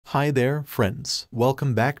Hi there, friends.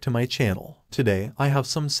 Welcome back to my channel. Today, I have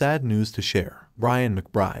some sad news to share. Brian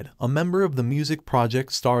McBride, a member of the music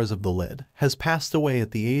project Stars of the Lid, has passed away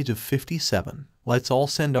at the age of 57. Let's all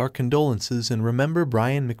send our condolences and remember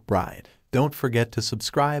Brian McBride. Don't forget to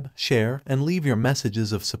subscribe, share, and leave your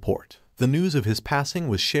messages of support. The news of his passing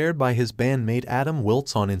was shared by his bandmate Adam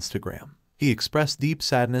Wiltz on Instagram. He expressed deep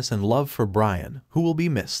sadness and love for Brian, who will be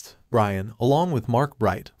missed. Brian, along with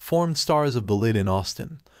McBride, formed Stars of the Lid in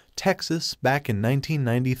Austin, Texas, back in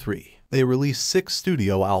 1993. They released 6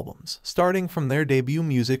 studio albums, starting from their debut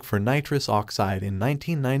Music for Nitrous Oxide in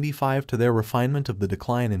 1995 to their Refinement of the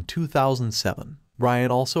Decline in 2007.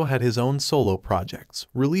 Brian also had his own solo projects,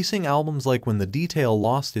 releasing albums like When the Detail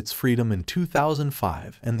Lost Its Freedom in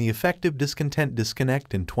 2005 and The Effective Discontent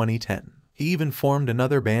Disconnect in 2010. He even formed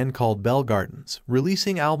another band called Bell Gardens,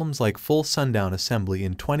 releasing albums like Full Sundown Assembly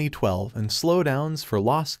in 2012 and Slowdowns for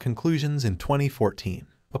Lost Conclusions in 2014.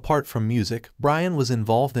 Apart from music, Brian was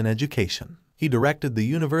involved in education. He directed the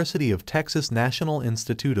University of Texas National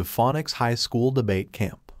Institute of Phonics High School debate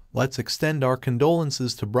camp. Let's extend our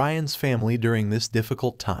condolences to Brian's family during this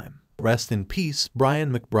difficult time. Rest in peace,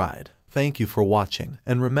 Brian McBride. Thank you for watching,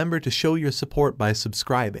 and remember to show your support by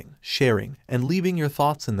subscribing, sharing, and leaving your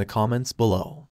thoughts in the comments below.